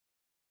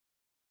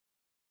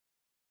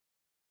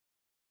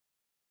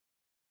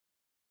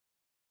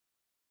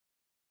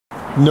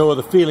No,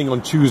 the feeling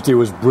on Tuesday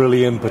was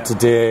brilliant, but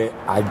today,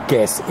 I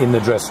guess, in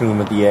the dressing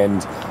room at the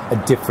end,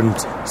 a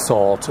different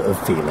sort of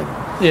feeling.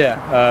 Yeah,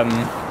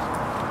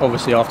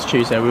 obviously after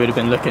Tuesday we would have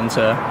been looking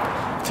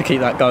to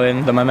keep that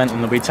going, the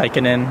momentum that we'd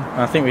taken in.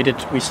 And I think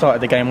we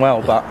started the game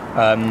well, but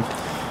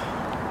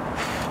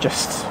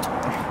just,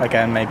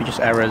 again, maybe just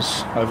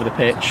errors over the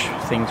pitch,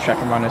 things,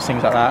 tracking runners,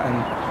 things like that,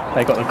 and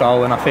they got the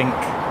goal, and I think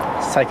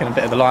it's taken a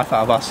bit of the life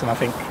out of us, and I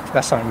think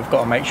that's something we've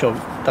got to make sure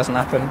doesn't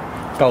happen.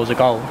 Goal's a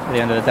goal at the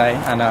end of the day,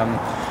 and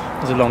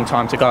there's a long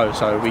time to go,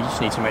 so we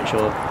just need to make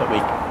sure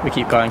that we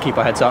keep going, keep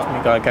our heads up, and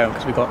we go again,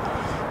 because we've got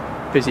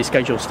a busy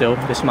schedule still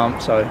this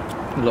month, so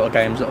a lot of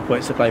games, a lot of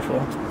points to play for.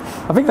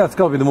 I think that's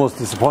got to be the most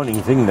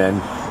disappointing thing then,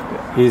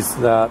 is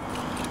that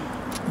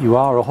you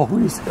are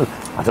always,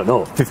 I don't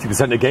know,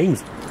 50% of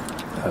games,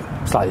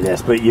 slightly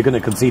less, but you're going to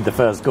concede the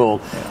first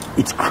goal. Yeah.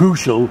 It's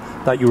crucial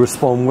that you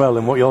respond well,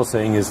 and what you're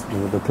saying is, you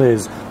know, the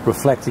players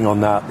reflecting on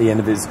that at the end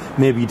of it is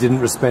maybe you didn't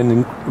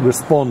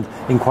respond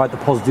in quite the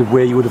positive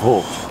way you would have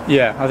hoped.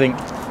 Yeah, I think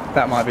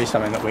that might be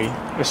something that we've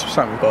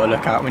got to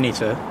look at. We need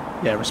to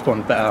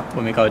respond better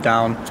when we go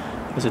down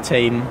as a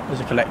team, as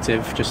a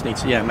collective. Just need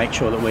to make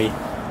sure that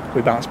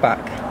we bounce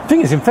back. The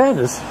thing is, in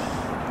fairness,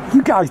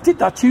 you guys did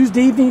that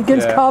Tuesday evening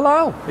against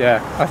Carlisle.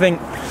 Yeah, I think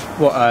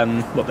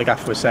what the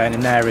gaffer was saying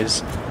in there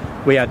is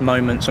we had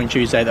moments on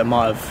Tuesday that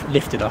might have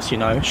lifted us. You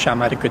know,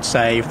 Sham had a good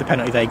save, the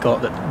penalty they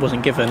got that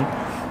wasn't given.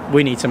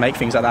 We need to make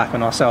things like that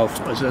happen ourselves,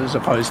 as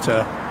opposed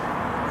to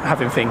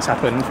having things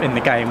happen in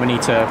the game. We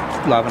need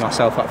to liven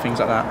ourselves up, things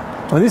like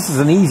that. Well, this is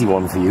an easy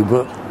one for you,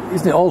 but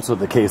isn't it also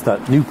the case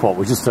that Newport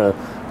was just a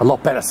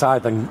lot better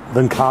side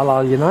than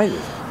Carlisle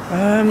United?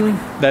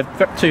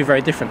 They're two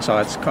very different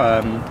sides.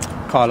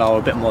 Carlisle are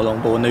a bit more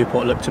long ball.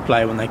 Newport looked to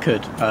play when they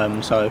could.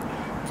 So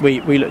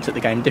we looked at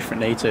the game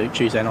differently to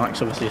Tuesday night,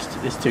 because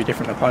obviously it's two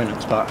different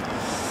opponents. But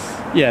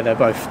yeah, they're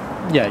both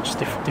just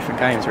different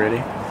games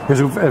really. It was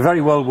a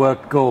very well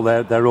worked goal,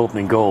 their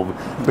opening goal.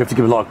 We have to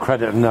give a lot of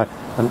credit, and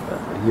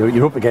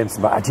you're up against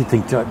them. But I did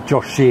think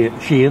Josh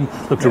Sheehan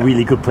looked a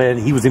really good player, and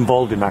he was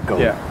involved in that goal.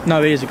 Yeah,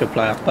 no, he is a good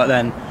player. But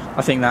then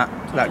I think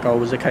that goal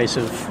was a case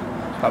of,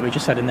 like we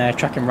just said in there,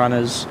 tracking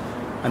runners,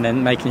 and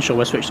then making sure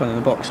we're switched on in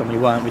the box, and we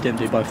weren't. We didn't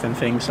do both them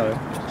things, so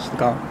it's the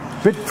goal.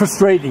 A bit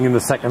frustrating in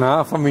the second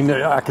half. I mean,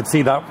 I could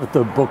see that with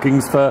the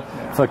bookings for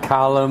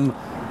Callum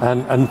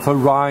and for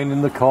Ryan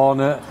in the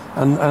corner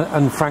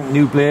and Frank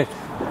Newblay.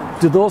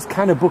 Do those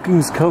kind of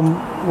bookings come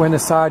when a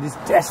side is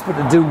desperate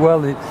to do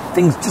well,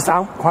 things just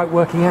aren't quite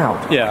working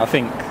out? Yeah, I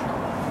think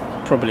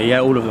probably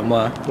all of them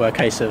were a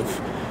case of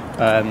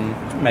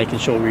making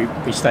sure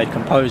we stayed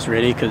composed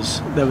really,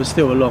 because there was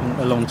still a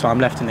long time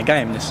left in the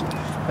game.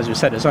 As we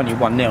said, there's only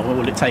 1-0.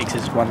 All it takes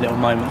is one little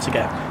moment to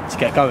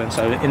get going.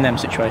 So in them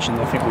situations,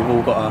 I think we've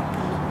all got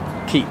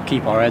to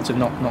keep our heads and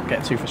not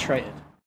get too frustrated.